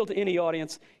can appeal to any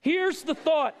audience. Here's the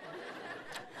thought.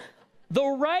 The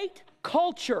right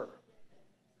culture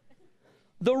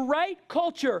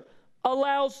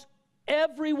allows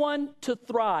everyone to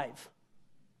thrive.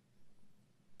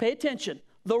 Pay attention.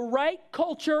 The right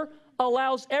culture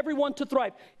allows everyone to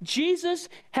thrive. Jesus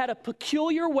had a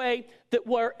peculiar way that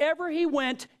wherever he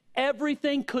went,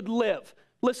 everything could live.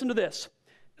 Listen to this.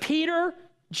 Peter,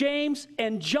 James,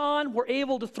 and John were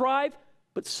able to thrive,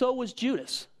 but so was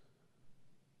Judas.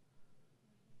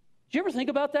 Did you ever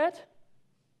think about that?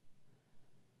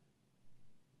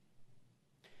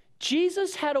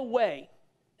 Jesus had a way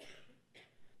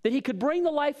that he could bring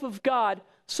the life of God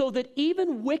so that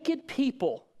even wicked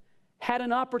people had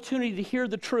an opportunity to hear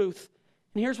the truth.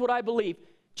 And here's what I believe.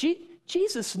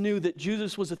 Jesus knew that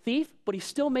Judas was a thief, but he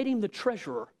still made him the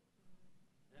treasurer.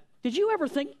 Did you ever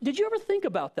think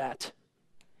about that?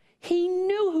 He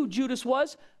knew who Judas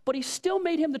was, but he still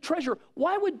made him the treasurer.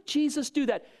 Why would Jesus do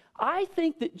that? I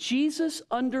think that Jesus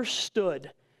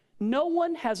understood no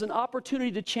one has an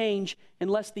opportunity to change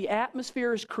unless the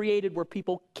atmosphere is created where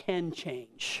people can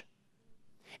change.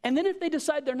 And then if they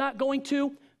decide they're not going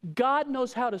to, God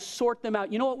knows how to sort them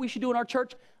out. You know what we should do in our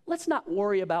church? Let's not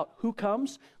worry about who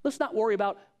comes. Let's not worry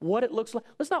about what it looks like.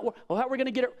 Let's not worry, how we're going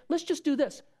to get it. Let's just do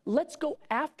this. Let's go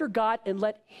after God and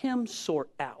let him sort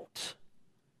out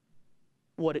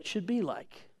what it should be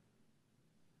like.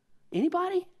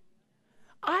 Anybody?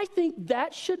 I think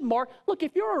that should mark. Look,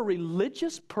 if you're a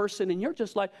religious person and you're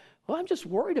just like, well, I'm just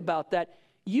worried about that,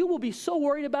 you will be so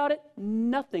worried about it,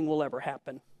 nothing will ever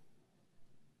happen.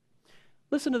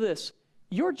 Listen to this.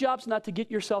 Your job's not to get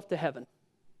yourself to heaven.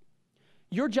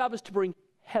 Your job is to bring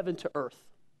heaven to earth.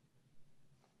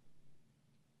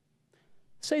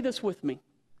 Say this with me.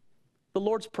 The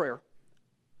Lord's Prayer.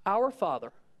 Our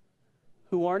Father,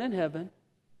 who art in heaven,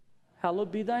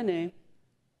 hallowed be thy name.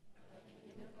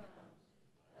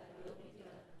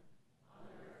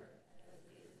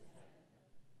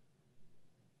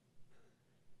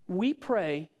 We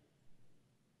pray,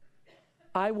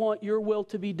 I want your will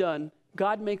to be done.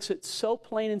 God makes it so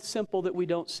plain and simple that we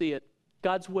don't see it.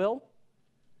 God's will,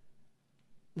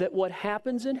 that what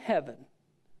happens in heaven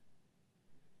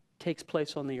takes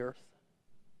place on the earth.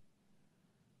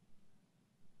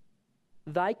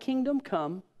 Thy kingdom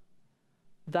come,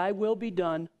 thy will be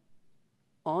done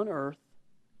on earth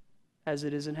as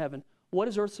it is in heaven. What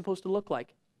is earth supposed to look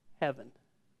like? Heaven.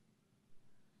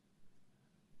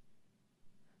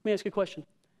 Let me ask you a question.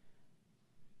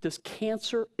 Does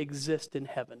cancer exist in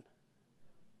heaven?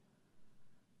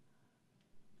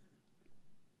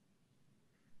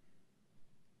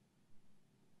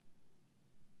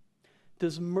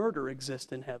 Does murder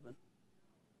exist in heaven?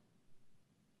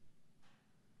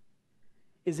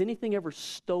 Is anything ever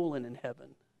stolen in heaven?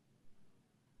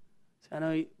 I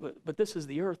know, but this is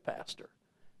the earth, Pastor.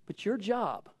 But your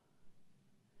job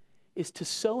is to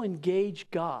so engage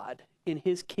God in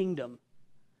his kingdom,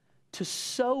 to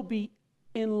so be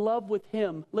in love with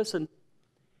him. Listen,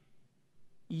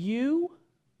 you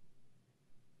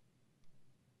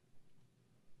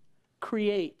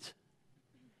create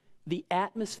the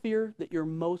atmosphere that you're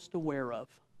most aware of.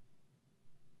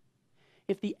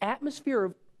 If the atmosphere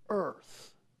of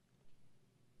earth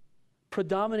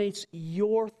predominates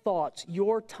your thoughts,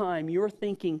 your time, your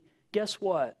thinking, guess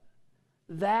what?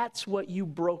 That's what you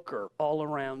broker all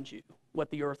around you. what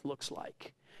the earth looks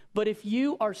like. But if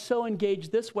you are so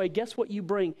engaged this way, guess what you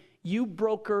bring? You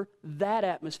broker that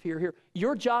atmosphere here.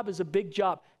 Your job is a big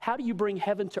job. How do you bring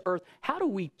heaven to earth? How do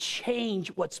we change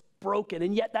what's broken?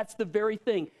 And yet that's the very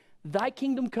thing. Thy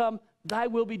kingdom come, thy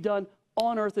will be done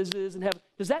on earth as it is in heaven.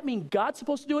 Does that mean God's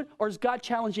supposed to do it? Or is God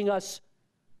challenging us,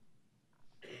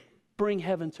 bring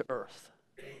heaven to earth?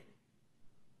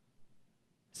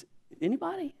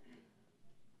 Anybody?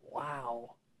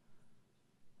 Wow.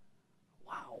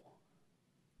 Wow.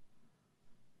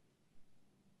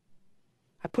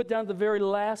 I put down the very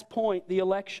last point, the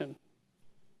election.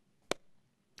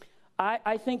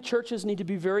 I think churches need to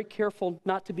be very careful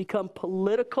not to become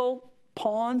political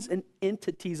pawns and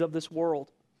entities of this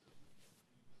world.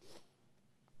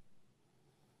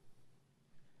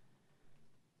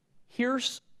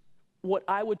 Here's what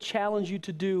I would challenge you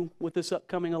to do with this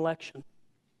upcoming election.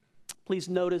 Please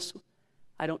notice,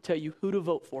 I don't tell you who to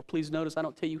vote for. Please notice, I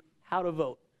don't tell you how to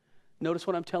vote. Notice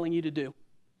what I'm telling you to do.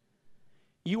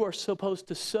 You are supposed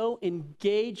to so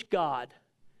engage God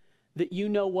that you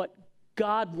know what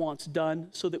God wants done,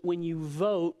 so that when you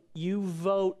vote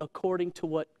according to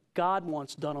what God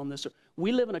wants done on this earth.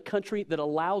 We live in a country that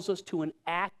allows us to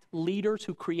enact leaders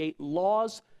who create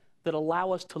laws that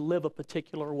allow us to live a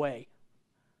particular way.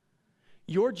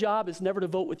 Your job is never to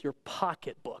vote with your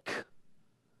pocketbook.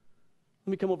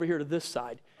 Let me come over here to this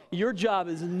side. Your job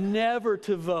is never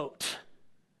to vote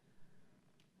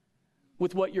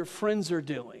with what your friends are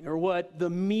doing or what the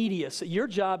media say. Your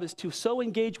job is to so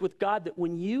engage with God that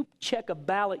when you check a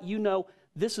ballot, you know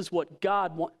this is what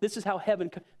God wants. This is how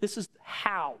heaven, this is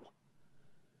how.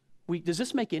 Does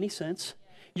this make any sense?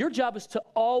 Your job is to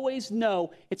always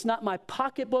know it's not my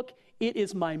pocketbook, it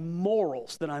is my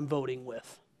morals that I'm voting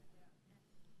with.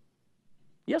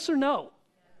 Yes or no?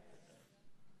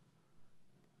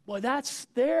 Boy, that's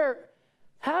there.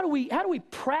 How do we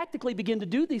practically begin to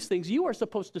do these things? You are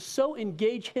supposed to so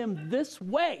engage him this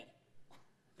way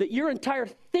that your entire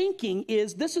thinking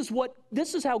is this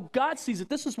is how God sees it.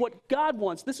 This is what God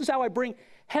wants. This is how I bring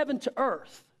heaven to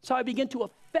earth. It's how I begin to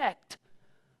affect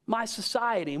my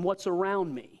society and what's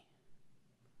around me.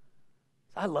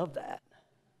 I love that.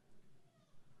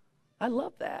 I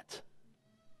love that.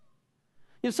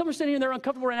 You know, some are sitting here and they're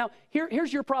uncomfortable right now.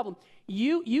 Here's your problem.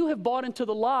 You have bought into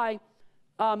the lie.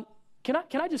 Can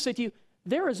I just say to you,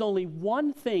 there is only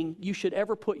one thing you should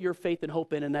ever put your faith and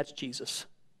hope in, and that's Jesus.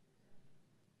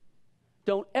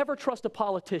 Don't ever trust a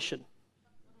politician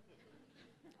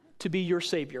to be your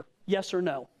Savior. Yes or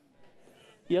no?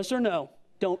 Yes or no?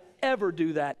 Don't ever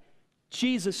do that.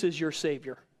 Jesus is your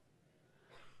Savior.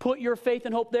 Put your faith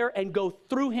and hope there and go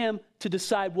through him to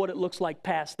decide what it looks like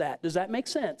past that. Does that make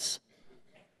sense?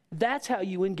 That's how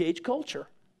you engage culture.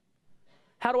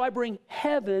 How do I bring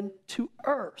heaven to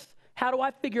earth? How do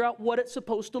I figure out what it's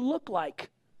supposed to look like?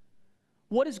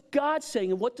 What is God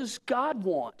saying and what does God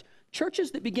want?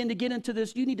 Churches that begin to get into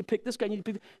this, you need to pick this guy, you need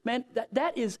to pick, man,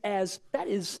 that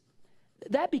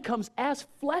becomes as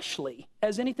fleshly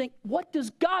as anything. What does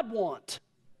God want?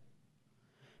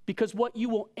 Because what you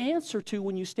will answer to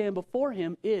when you stand before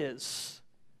him is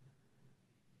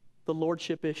the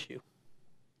lordship issue.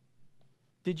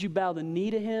 Did you bow the knee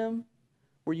to him?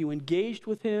 Were you engaged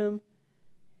with him?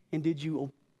 And did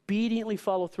you obediently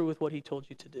follow through with what he told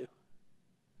you to do?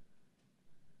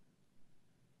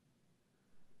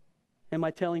 Am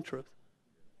I telling truth?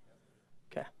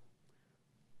 Okay.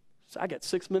 So I got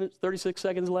 6 minutes, 36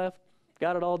 seconds left.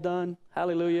 Got it all done.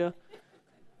 Hallelujah.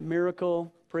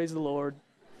 Miracle. Praise the Lord.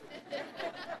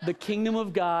 The kingdom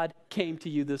of God came to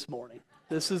you this morning.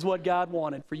 This is what God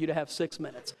wanted, for you to have 6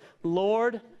 minutes.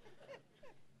 Lord,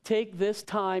 take this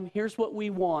time. Here's what we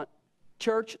want.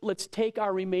 Church, let's take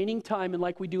our remaining time, and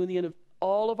like we do in the end of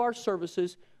all of our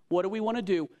services, what do we want to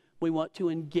do? We want to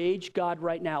engage God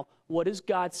right now. What is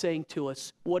God saying to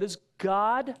us? What does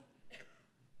God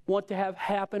want to have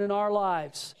happen in our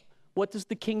lives? What does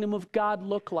the kingdom of God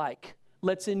look like?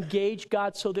 Let's engage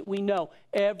God so that we know.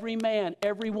 Every man,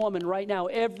 every woman right now,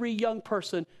 every young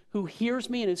person who hears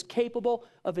me and is capable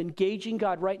of engaging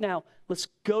God right now, let's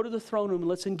go to the throne room and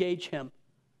let's engage him.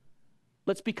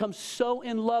 Let's become so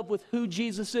in love with who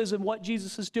Jesus is and what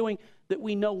Jesus is doing that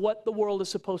we know what the world is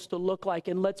supposed to look like.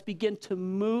 And let's begin to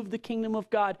move the kingdom of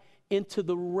God into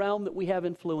the realm that we have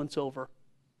influence over.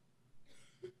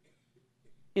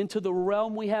 Into the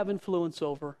realm we have influence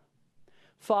over.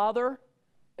 Father,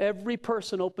 every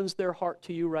person opens their heart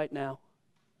to you right now.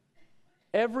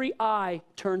 Every eye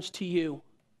turns to you.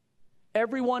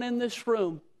 Everyone in this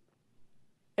room,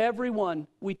 everyone,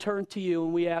 we turn to you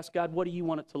and we ask, God, what do you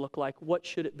want it to look like? What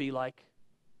should it be like?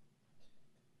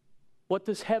 What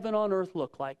does heaven on earth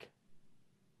look like?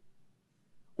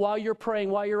 while you're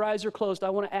praying, while your eyes are closed, I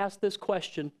want to ask this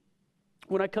question.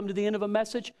 When I come to the end of a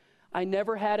message, I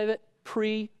never had it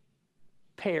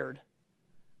prepared.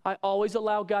 I always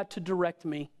allow God to direct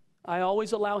me. I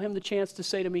always allow Him the chance to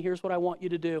say to me, here's what I want you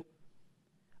to do.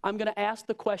 I'm going to ask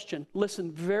the question.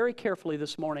 Listen very carefully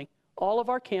this morning. All of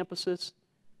our campuses,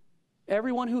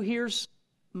 everyone who hears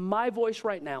my voice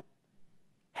right now,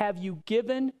 have you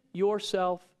given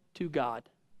yourself to God?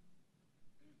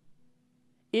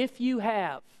 If you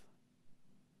have,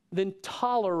 then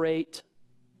tolerate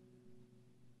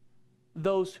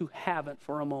those who haven't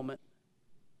for a moment.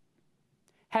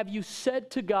 Have you said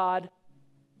to God,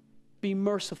 be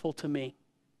merciful to me?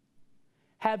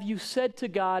 Have you said to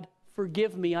God,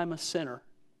 forgive me, I'm a sinner?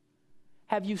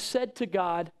 Have you said to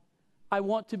God, I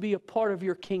want to be a part of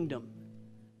your kingdom?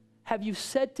 Have you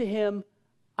said to Him,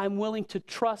 I'm willing to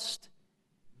trust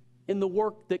in the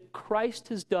work that Christ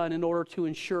has done in order to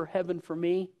ensure heaven for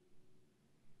me?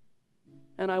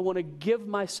 And I want to give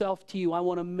myself to you. I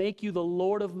want to make you the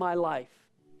Lord of my life.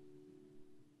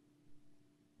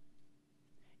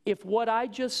 If what I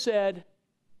just said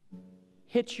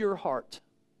hits your heart,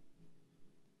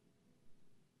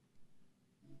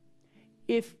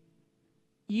 if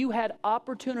you had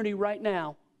opportunity right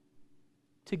now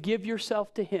to give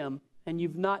yourself to Him and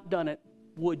you've not done it,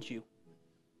 would you?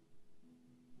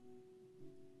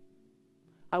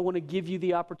 I want to give you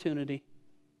the opportunity.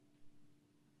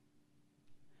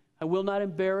 I will not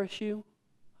embarrass you.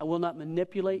 I will not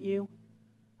manipulate you.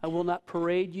 I will not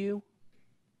parade you.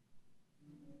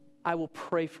 I will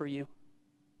pray for you.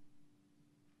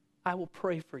 I will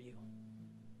pray for you.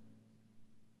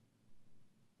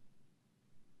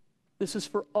 This is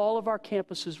for all of our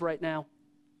campuses right now.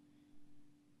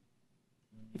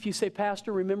 If you say,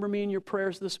 Pastor, remember me in your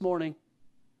prayers this morning.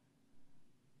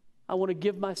 I want to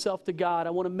give myself to God.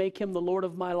 I want to make Him the Lord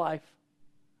of my life.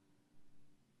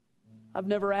 I've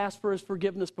never asked for His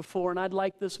forgiveness before, and I'd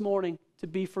like this morning to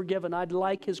be forgiven. I'd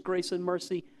like His grace and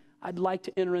mercy. I'd like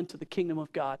to enter into the kingdom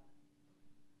of God.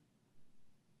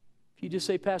 If you just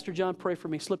say, Pastor John, pray for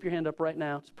me, slip your hand up right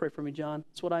now. Just pray for me, John.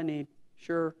 That's what I need.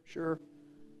 Sure.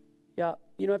 Yeah,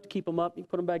 you don't have to keep them up. You can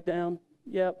put them back down.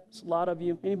 Yep, it's a lot of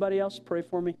you. Anybody else? Pray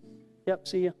for me. Yep,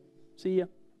 see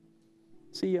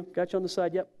ya. Got you on the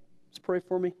side. Yep, just pray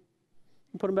for me.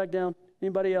 You can put them back down.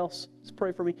 Anybody else? Just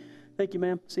pray for me. Thank you,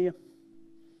 ma'am. See ya.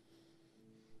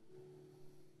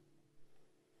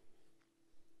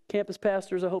 Campus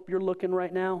pastors, I hope you're looking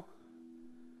right now.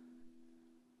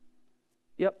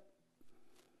 Yep.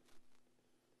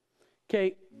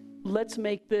 Okay, let's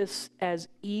make this as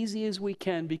easy as we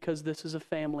can because this is a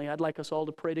family. I'd like us all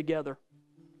to pray together.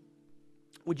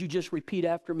 Would you just repeat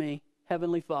after me?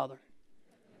 Heavenly Father,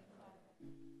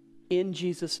 in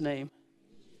Jesus' name,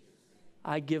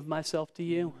 I give myself to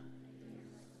you.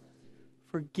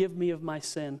 Forgive me of my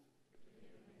sin.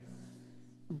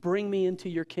 Bring me into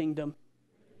your kingdom.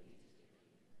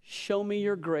 Show me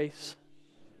your grace.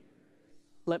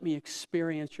 Let me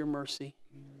experience your mercy.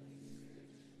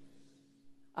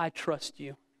 I trust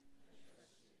you.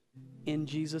 In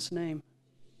Jesus' name.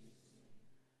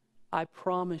 I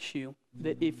promise you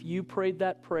that if you prayed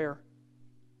that prayer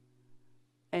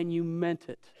and you meant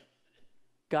it,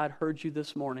 God heard you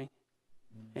this morning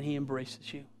and He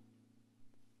embraces you.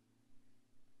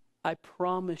 I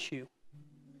promise you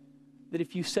that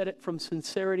if you said it from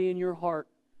sincerity in your heart,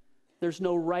 there's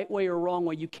no right way or wrong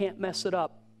way. You can't mess it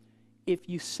up. If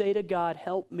you say to God,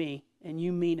 help me, and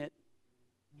you mean it,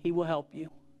 He will help you.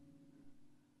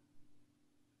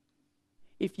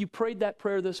 If you prayed that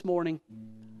prayer this morning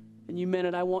and you meant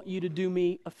it, I want you to do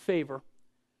me a favor.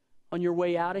 On your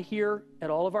way out of here, at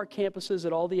all of our campuses,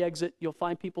 at all the exit, you'll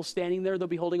find people standing there. They'll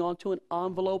be holding on to an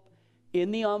envelope.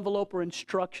 In the envelope are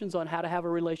instructions on how to have a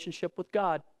relationship with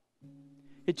God.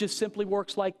 It just simply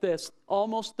works like this.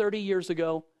 Almost 30 years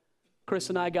ago, Chris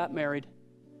and I got married.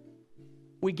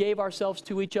 We gave ourselves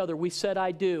to each other. We said,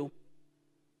 I do.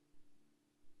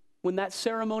 When that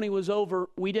ceremony was over,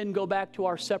 we didn't go back to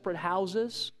our separate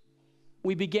houses.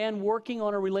 We began working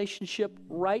on a relationship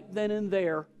right then and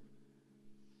there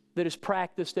that is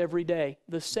practiced every day.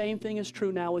 The same thing is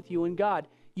true now with you and God.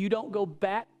 You don't go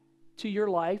back to your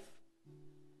life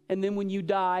and then when you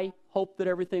die, hope that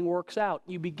everything works out.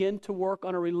 You begin to work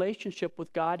on a relationship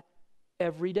with God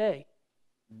every day.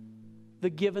 The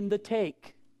give and the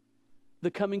take,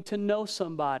 the coming to know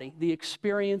somebody, the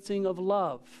experiencing of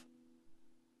love.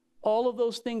 All of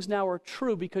those things now are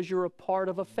true because you're a part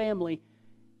of a family.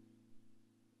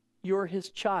 You're His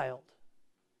child.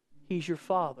 He's your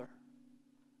father.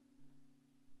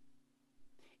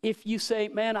 If you say,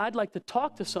 man, I'd like to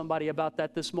talk to somebody about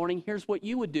that this morning, here's what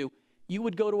you would do. you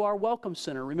would go to our Welcome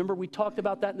Center. Remember, we talked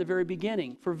about that in the very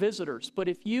beginning for visitors. But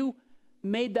if you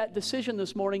made that decision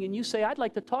this morning and you say, I'd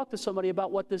like to talk to somebody about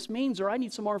what this means, or I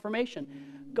need some more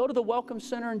information, go to the Welcome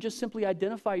Center and just simply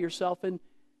identify yourself, and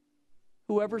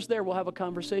whoever's there will have a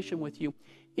conversation with you.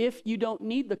 If you don't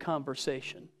need the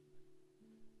conversation,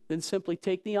 then simply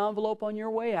take the envelope on your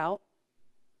way out.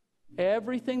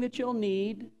 Everything that you'll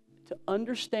need to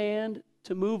understand,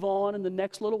 to move on in the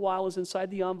next little while is inside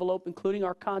the envelope, including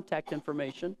our contact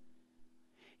information.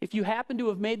 If you happen to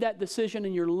have made that decision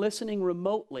and you're listening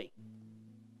remotely,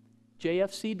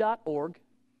 jfc.org,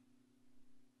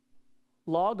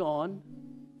 log on.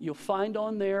 You'll find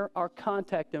on there our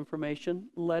contact information.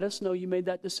 Let us know you made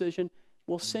that decision.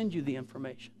 We'll send you the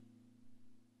information.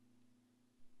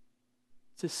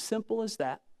 It's as simple as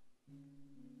that.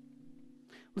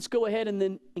 Let's go ahead and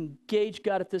then engage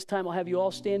God at this time. I'll have you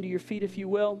all stand to your feet if you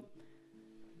will.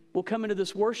 We'll come into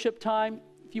this worship time.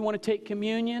 If you want to take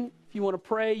communion, if you want to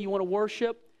pray, you want to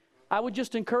worship, I would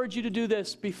just encourage you to do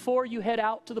this. Before you head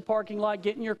out to the parking lot,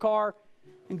 get in your car,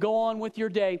 and go on with your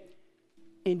day,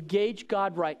 engage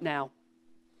God right now.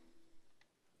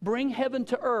 Bring heaven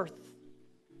to earth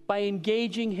by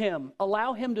engaging Him.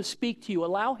 Allow Him to speak to you.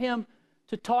 Allow Him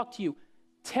to talk to you.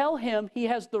 Tell Him He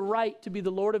has the right to be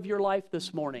the Lord of your life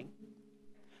this morning.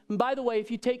 And by the way, if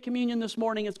you take communion this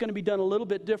morning, it's going to be done a little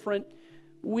bit different.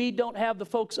 We don't have the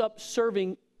folks up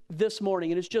serving this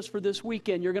morning, and it's just for this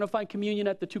weekend. You're going to find communion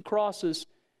at the two crosses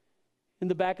in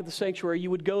the back of the sanctuary.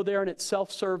 You would go there, and it's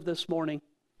self-serve this morning.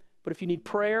 But if you need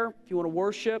prayer, if you want to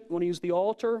worship, you want to use the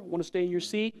altar, want to stay in your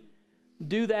seat,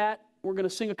 do that. We're going to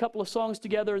sing a couple of songs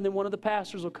together, and then one of the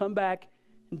pastors will come back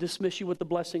and dismiss you with the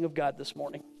blessing of God this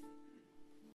morning.